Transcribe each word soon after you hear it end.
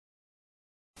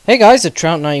Hey guys, it's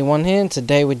Trout91 here, and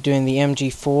today we're doing the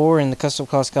MG4 in the custom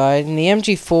class guide. And the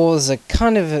MG4 is a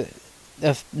kind of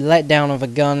a letdown of a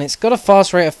gun. It's got a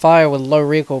fast rate of fire with low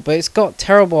recoil, but it's got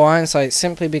terrible iron sights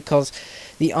simply because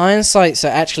the iron sights are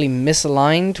actually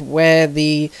misaligned. Where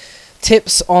the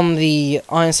tips on the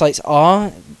iron sights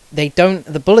are,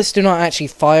 the bullets do not actually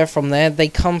fire from there. They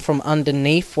come from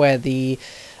underneath where the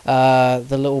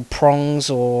little prongs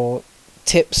or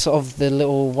tips of the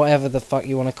little whatever the fuck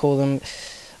you want to call them.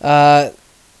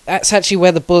 That's actually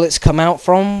where the bullets come out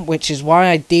from, which is why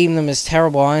I deem them as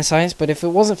terrible iron sights. But if it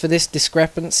wasn't for this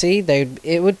discrepancy,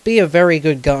 it would be a very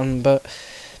good gun. But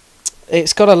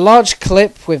it's got a large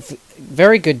clip with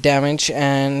very good damage,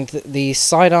 and the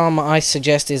sidearm I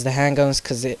suggest is the handguns,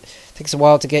 because it takes a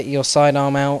while to get your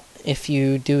sidearm out if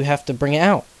you do have to bring it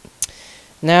out.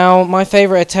 Now, my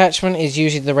favourite attachment is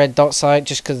usually the red dot sight,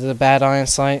 just because of the bad iron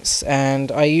sights,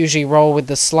 and I usually roll with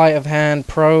the Sleight of Hand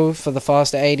Pro for the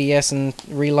faster ADS and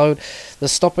reload. The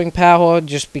stopping power,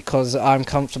 just because I'm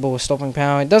comfortable with stopping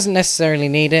power. It doesn't necessarily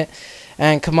need it.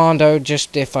 And Commando,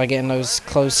 just if I get in those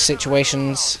close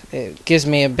situations, it gives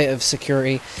me a bit of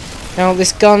security. Now,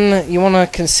 this gun, you want to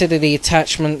consider the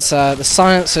attachments. The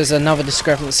silencer is another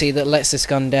discrepancy that lets this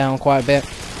gun down quite a bit.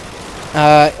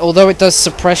 Although it does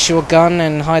suppress your gun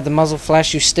and hide the muzzle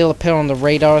flash, you still appear on the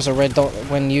radar as a red dot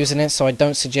when using it, so I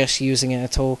don't suggest using it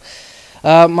at all.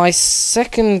 My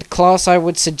second class I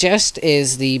would suggest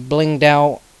is the blinged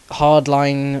out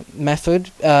hardline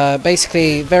method.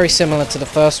 Basically very similar to the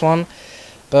first one,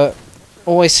 but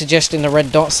always suggesting the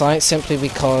red dot sight simply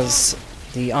because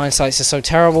the iron sights are so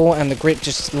terrible and the grip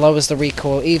just lowers the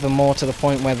recoil even more to the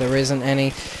point where there isn't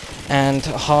any, and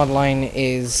hardline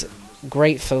is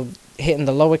great for hitting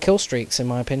the lower kill streaks, in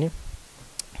my opinion.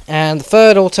 And the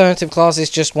third alternative class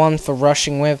is just one for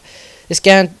rushing with. This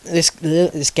gun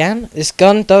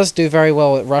does do very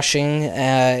well at rushing.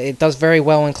 It does very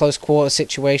well in close quarter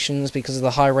situations because of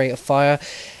the high rate of fire,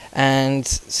 and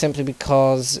simply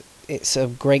because it's a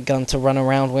great gun to run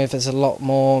around with. It's a lot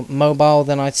more mobile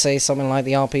than I'd say something like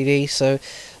the RPD, so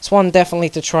it's one definitely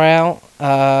to try out.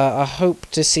 I hope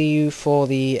to see you for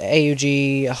the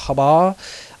AUG Habar.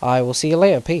 I will see you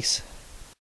later. Peace.